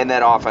better and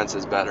that offense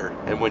is better.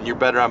 And when you're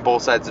better on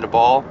both sides of the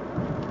ball,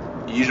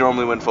 you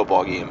normally win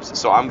football games.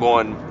 So I'm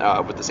going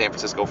with the San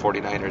Francisco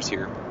 49ers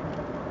here.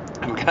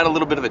 And we got a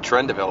little bit of a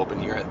trend developing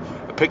here.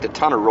 I picked a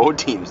ton of road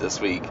teams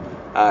this week.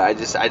 I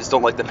just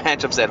don't like the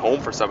matchups at home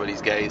for some of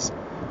these guys.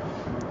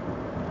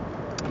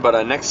 But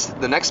the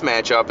next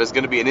matchup is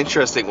going to be an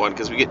interesting one,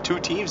 because we get 2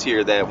 teams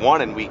here that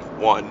won in Week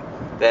 1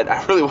 that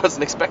I really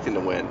wasn't expecting to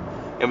win.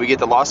 And we get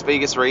the Las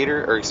Vegas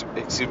Raiders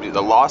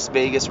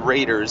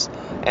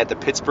at the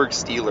Pittsburgh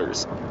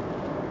Steelers.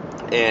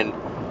 And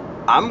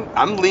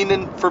I'm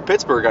leaning for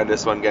Pittsburgh on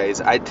this one,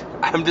 guys.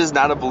 I'm just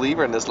not a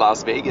believer in this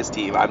Las Vegas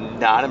team. I'm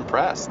not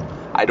impressed.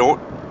 I don't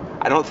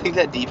think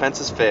that defense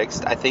is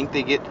fixed. I think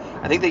they get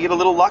a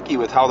little lucky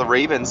with how the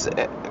Ravens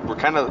were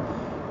kind of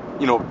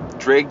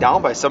dragged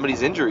down by some of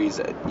these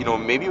injuries.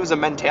 Maybe it was a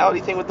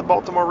mentality thing with the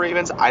Baltimore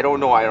Ravens. I don't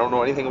know. I don't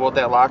know anything about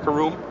that locker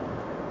room.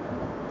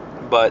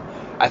 But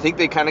I think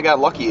they kind of got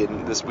lucky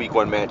in this Week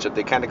 1 matchup.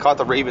 They kind of caught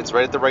the Ravens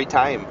right at the right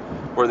time,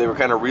 where they were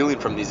kind of reeling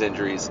from these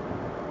injuries.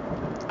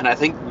 And I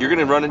think you're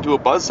going to run into a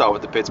buzzsaw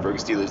with the Pittsburgh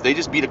Steelers. They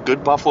just beat a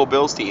good Buffalo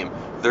Bills team.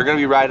 They're going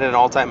to be riding an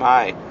all-time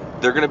high.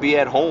 They're going to be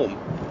at home.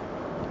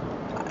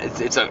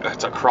 It's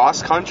a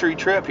cross-country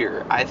trip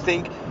here. I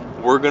think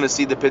we're going to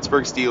see the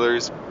Pittsburgh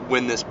Steelers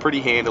win this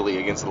pretty handily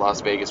against the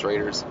Las Vegas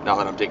Raiders, now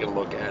that I'm taking a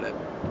look at it.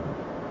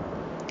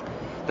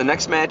 The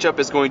next matchup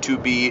is going to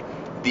be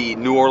the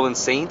New Orleans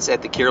Saints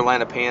at the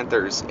Carolina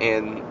Panthers.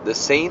 And the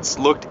Saints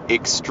looked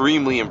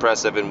extremely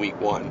impressive in Week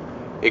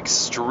 1.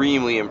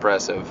 Extremely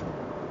impressive.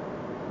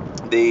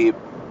 They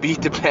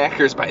beat the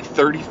Packers by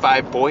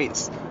 35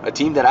 points, a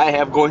team that I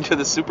have going to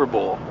the Super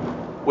Bowl,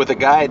 with a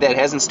guy that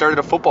hasn't started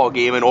a football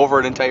game in over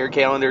an entire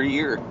calendar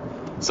year.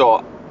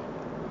 So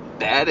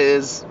that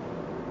is,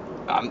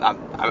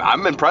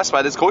 I'm impressed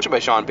by this coaching by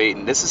Sean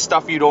Payton. This is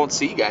stuff you don't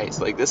see,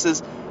 guys. Like, this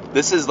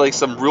is like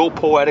some real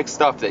poetic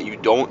stuff that you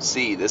don't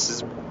see. This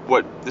is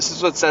what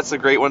sets the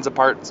great ones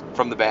apart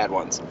from the bad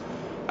ones.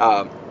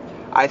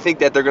 I think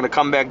that they're going to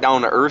come back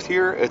down to earth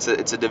here. It's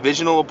a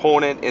divisional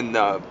opponent in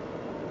the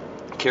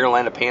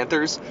Carolina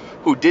Panthers,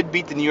 who did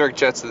beat the New York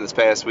Jets this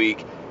past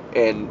week,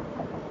 and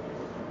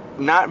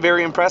not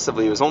very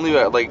impressively. It was only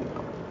a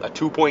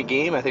 2-point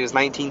game. I think it was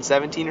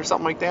 19-17 or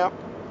something like that.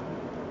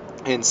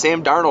 And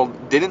Sam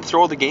Darnold didn't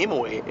throw the game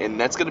away, and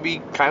that's going to be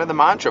kind of the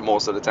mantra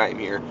most of the time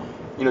here.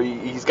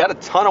 He's got a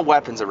ton of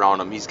weapons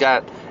around him. He's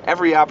got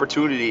every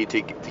opportunity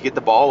to get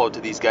the ball out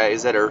to these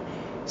guys that are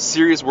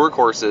serious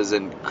workhorses,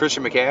 and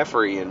Christian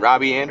McCaffrey and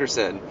Robbie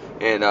Anderson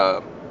and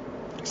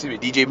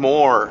DJ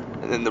Moore,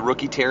 and then the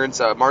rookie Terrence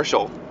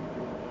Marshall.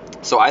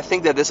 So I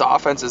think that this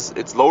offense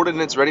it's loaded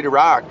and it's ready to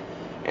rock,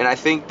 and I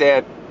think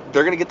that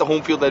they're going to get the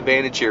home field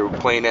advantage here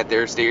playing at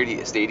their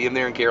stadium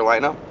there in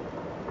Carolina.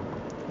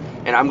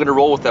 And I'm going to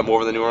roll with them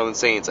over the New Orleans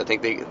Saints. I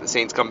think the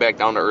Saints come back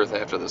down to earth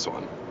after this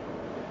one.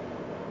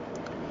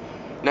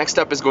 Next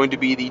up is going to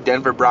be the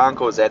Denver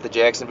Broncos at the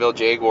Jacksonville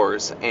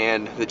Jaguars.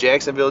 And the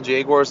Jacksonville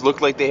Jaguars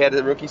looked like they had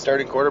a rookie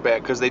starting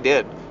quarterback, because they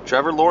did.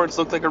 Trevor Lawrence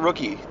looked like a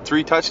rookie.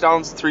 3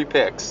 touchdowns, 3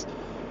 picks.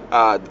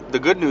 The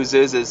good news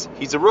is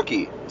he's a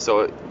rookie,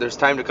 so there's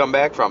time to come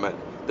back from it.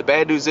 The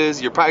bad news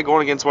is you're probably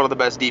going against one of the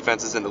best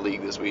defenses in the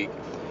league this week.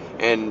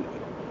 And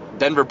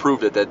Denver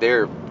proved it, that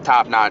they're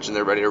top-notch and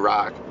they're ready to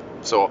rock.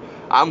 So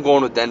I'm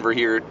going with Denver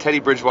here. Teddy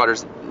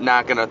Bridgewater's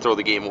not going to throw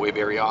the game away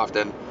very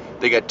often.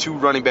 They got 2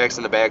 running backs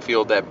in the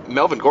backfield that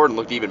Melvin Gordon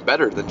looked even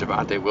better than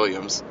Javonte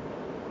Williams,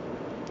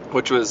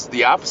 which was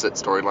the opposite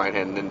storyline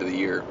heading into the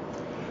year.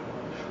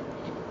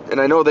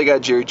 And I know they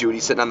got Jerry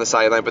Jeudy sitting on the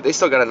sideline, but they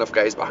still got enough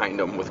guys behind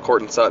them with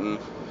Courtland Sutton,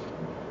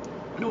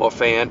 Noah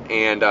Fant,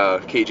 and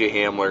KJ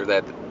Hamler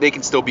that they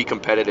can still be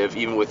competitive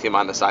even with him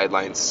on the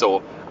sidelines.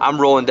 So I'm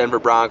rolling Denver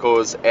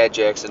Broncos at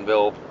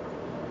Jacksonville.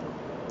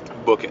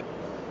 Book it.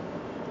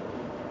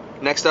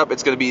 Next up,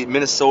 it's going to be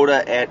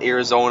Minnesota at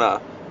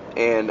Arizona.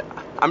 And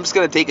I'm just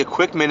going to take a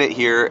quick minute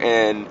here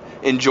and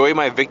enjoy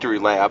my victory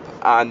lap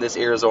on this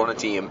Arizona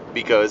team,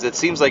 because it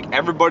seems like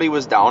everybody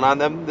was down on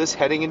them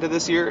heading into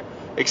this year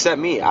except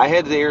me. I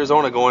had the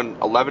Arizona going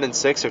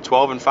 11-6 or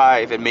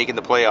 12-5 and making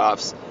the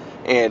playoffs,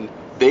 and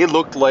they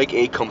looked like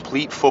a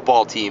complete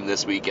football team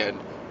this weekend.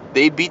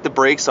 They beat the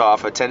brakes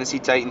off a Tennessee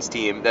Titans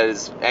team that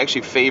is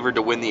actually favored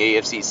to win the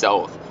AFC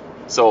South.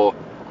 So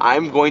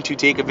I'm going to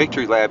take a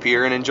victory lap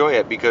here and enjoy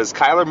it, because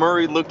Kyler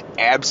Murray looked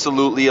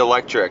absolutely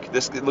electric.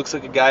 This looks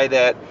like a guy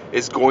that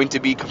is going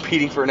to be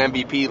competing for an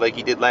MVP like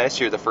he did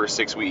last year the first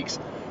 6 weeks.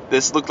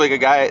 This looked like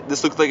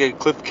a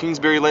Cliff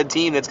Kingsbury-led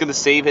team that's going to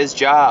save his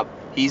job.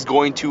 He's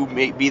going to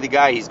be the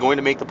guy. He's going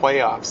to make the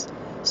playoffs.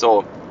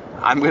 So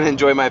I'm going to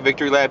enjoy my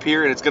victory lap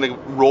here, and it's going to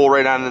roll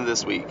right on into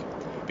this week,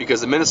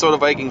 because the Minnesota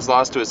Vikings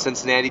lost to a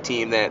Cincinnati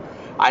team that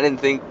I didn't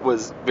think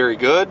was very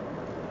good,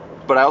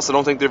 but I also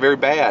don't think they're very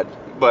bad.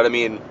 But, I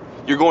mean,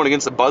 you're going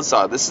against a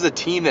buzzsaw. This is a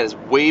team that is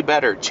way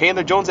better.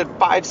 Chandler Jones had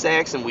 5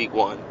 sacks in week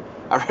 1.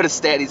 I read a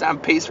stat. He's on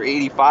pace for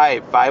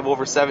 85, 5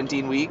 over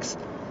 17 weeks.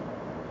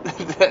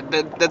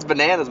 That's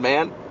bananas,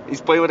 man.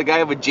 He's playing with a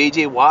guy with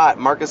J.J. Watt,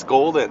 Marcus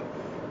Golden.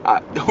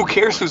 Who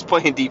cares who's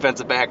playing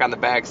defensive back on the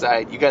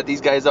backside? You got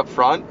these guys up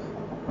front.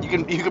 You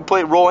can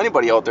roll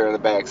anybody out there on the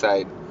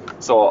backside.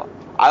 So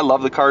I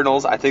love the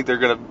Cardinals. I think they're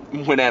going to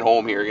win at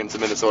home here against the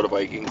Minnesota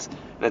Vikings.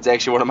 And it's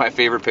actually one of my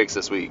favorite picks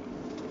this week.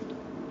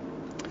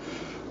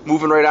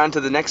 Moving right on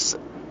to the next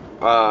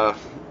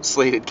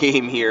slated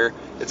game here,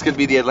 it's going to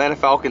be the Atlanta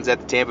Falcons at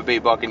the Tampa Bay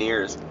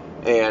Buccaneers.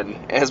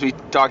 And as we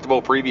talked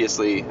about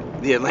previously,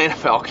 the Atlanta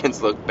Falcons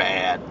look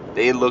bad.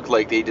 They look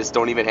like they just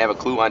don't even have a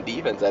clue on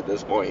defense at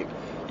this point.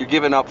 You're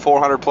giving up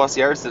 400-plus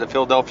yards to the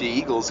Philadelphia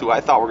Eagles, who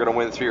I thought were going to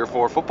win 3 or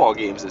 4 football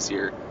games this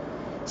year.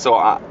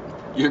 So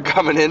you're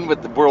coming in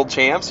with the world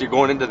champs. You're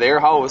going into their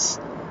house.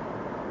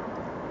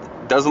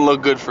 Doesn't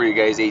look good for you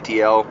guys,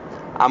 ATL.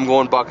 I'm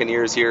going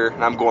Buccaneers here,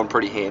 and I'm going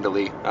pretty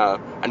handily.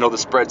 I know the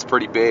spread's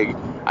pretty big.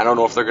 I don't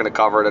know if they're going to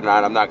cover it or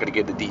not. I'm not going to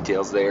get the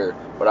details there,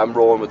 but I'm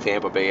rolling with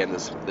Tampa Bay in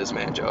this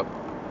matchup.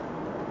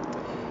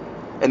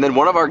 And then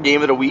one of our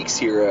game of the weeks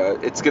here,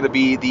 it's going to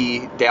be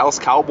the Dallas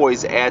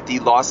Cowboys at the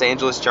Los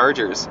Angeles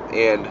Chargers,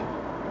 and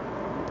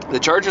the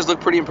Chargers look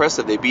pretty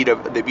impressive. They beat a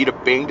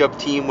banged up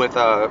team with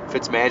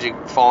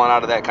Fitzmagic falling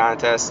out of that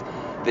contest.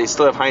 They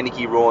still have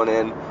Heineke rolling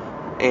in,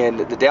 and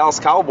the Dallas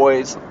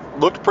Cowboys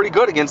looked pretty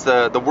good against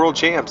the world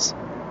champs.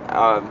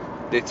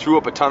 They threw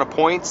up a ton of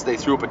points. They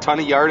threw up a ton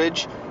of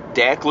yardage.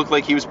 Dak looked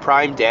like he was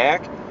prime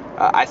Dak.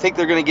 I think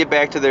they're going to get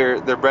back to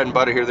their bread and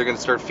butter here. They're going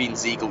to start feeding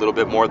Zeke a little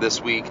bit more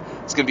this week.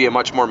 It's going to be a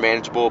much more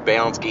manageable,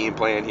 balanced game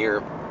plan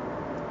here,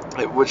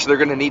 which they're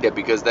going to need it,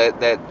 because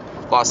that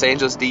Los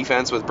Angeles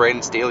defense with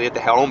Brandon Staley at the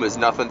helm is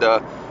nothing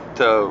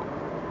to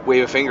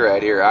wave a finger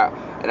at here.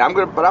 I'm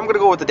going to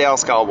go with the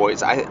Dallas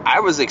Cowboys. I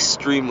was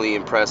extremely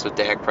impressed with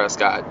Dak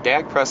Prescott.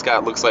 Dak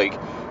Prescott looks like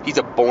he's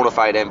a bona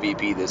fide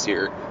MVP this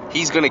year.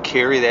 He's going to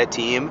carry that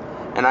team,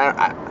 and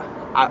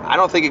I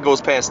don't think it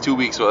goes past 2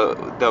 weeks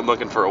without them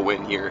looking for a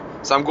win here.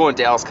 So I'm going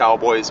Dallas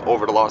Cowboys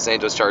over the Los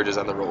Angeles Chargers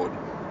on the road.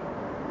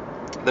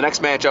 The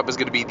next matchup is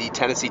going to be the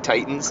Tennessee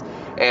Titans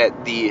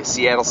at the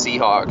Seattle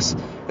Seahawks.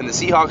 And the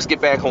Seahawks get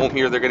back home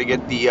here. They're going to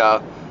get the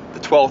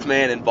 12th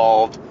man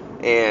involved,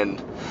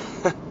 and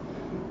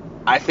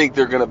I think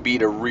they're going to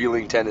beat a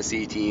reeling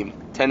Tennessee team.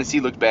 Tennessee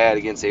looked bad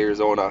against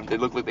Arizona. They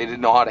looked like they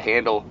didn't know how to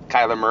handle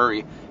Kyler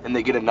Murray, and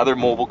they get another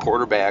mobile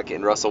quarterback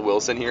in Russell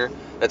Wilson here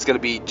that's going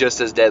to be just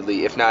as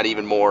deadly, if not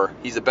even more.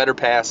 He's a better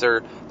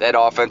passer. That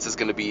offense is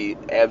going to be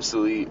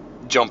absolutely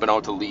jumping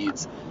out to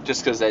leads,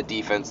 just because that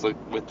defense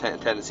with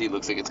Tennessee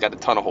looks like it's got a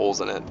ton of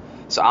holes in it.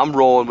 So I'm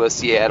rolling with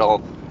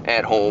Seattle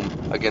at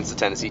home against the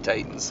Tennessee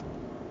Titans.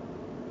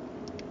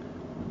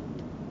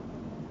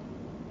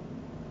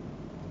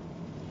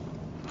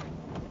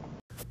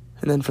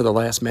 And then for the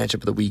last matchup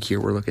of the week here,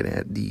 we're looking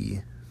at the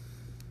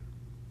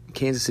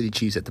Kansas City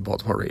Chiefs at the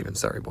Baltimore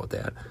Ravens. Sorry about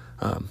that.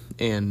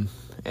 And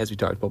as we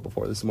talked about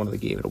before, this is one of the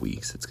game of the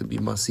weeks. It's going to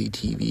be must-see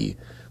TV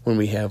when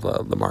we have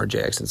Lamar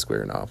Jackson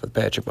squaring off with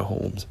Patrick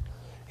Mahomes.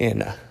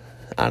 And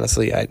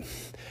honestly,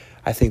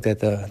 I think that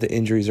the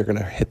injuries are going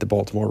to hit the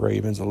Baltimore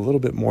Ravens a little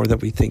bit more than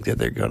we think that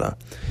they're going to.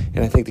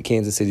 And I think the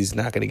Kansas City's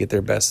not going to get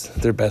their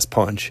best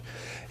punch.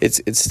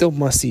 It's still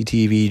must-see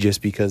TV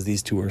just because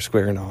these two are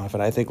squaring off.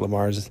 And I think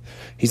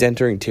he's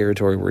entering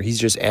territory where he's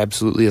just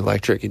absolutely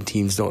electric and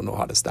teams don't know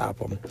how to stop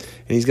him.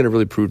 And he's going to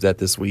really prove that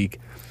this week.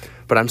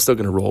 But I'm still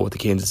going to roll with the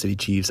Kansas City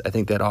Chiefs. I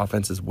think that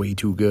offense is way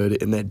too good.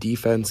 And that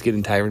defense,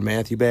 getting Tyrann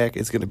Mathieu back,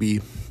 is going to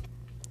be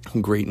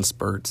great in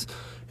spurts.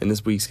 And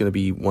this week's going to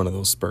be one of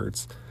those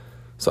spurts.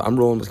 So I'm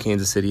rolling with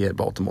Kansas City at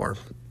Baltimore.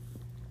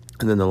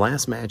 And then the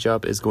last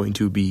matchup is going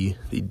to be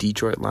the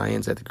Detroit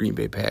Lions at the Green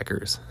Bay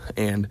Packers.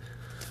 And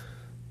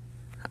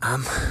I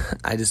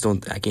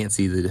can't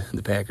see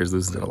the Packers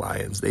losing to the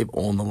Lions. They've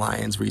owned the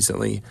Lions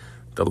recently.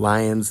 The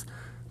Lions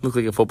look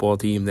like a football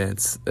team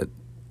that's at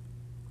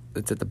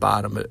the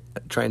bottom,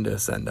 trying to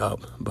ascend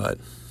up. But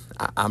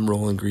I'm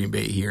rolling Green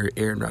Bay here.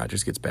 Aaron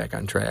Rodgers gets back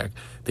on track.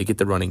 They get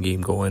the running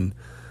game going.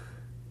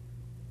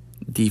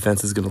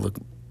 Defense is going to look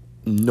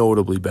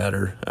notably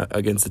better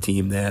against a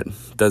team that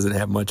doesn't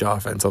have much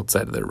offense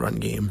outside of their run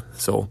game.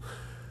 So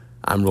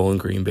I'm rolling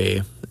Green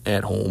Bay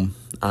at home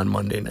on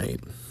Monday night.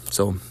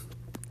 So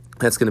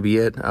that's going to be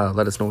it.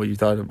 Let us know what you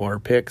thought of our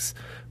picks.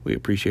 We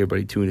appreciate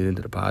everybody tuning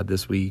into the pod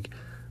this week.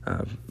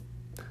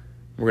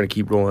 We're going to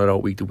keep rolling it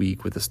out week to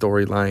week with the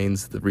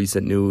storylines, the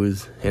recent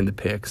news, and the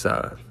picks.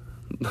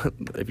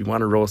 If you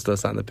want to roast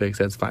us on the picks,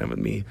 that's fine with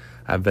me.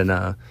 I've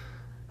been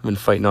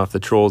fighting off the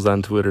trolls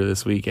on Twitter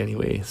this week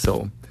anyway.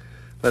 So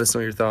let us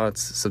know your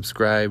thoughts.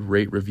 Subscribe,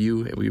 rate,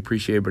 review, and we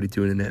appreciate everybody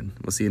tuning in.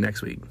 We'll see you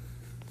next week.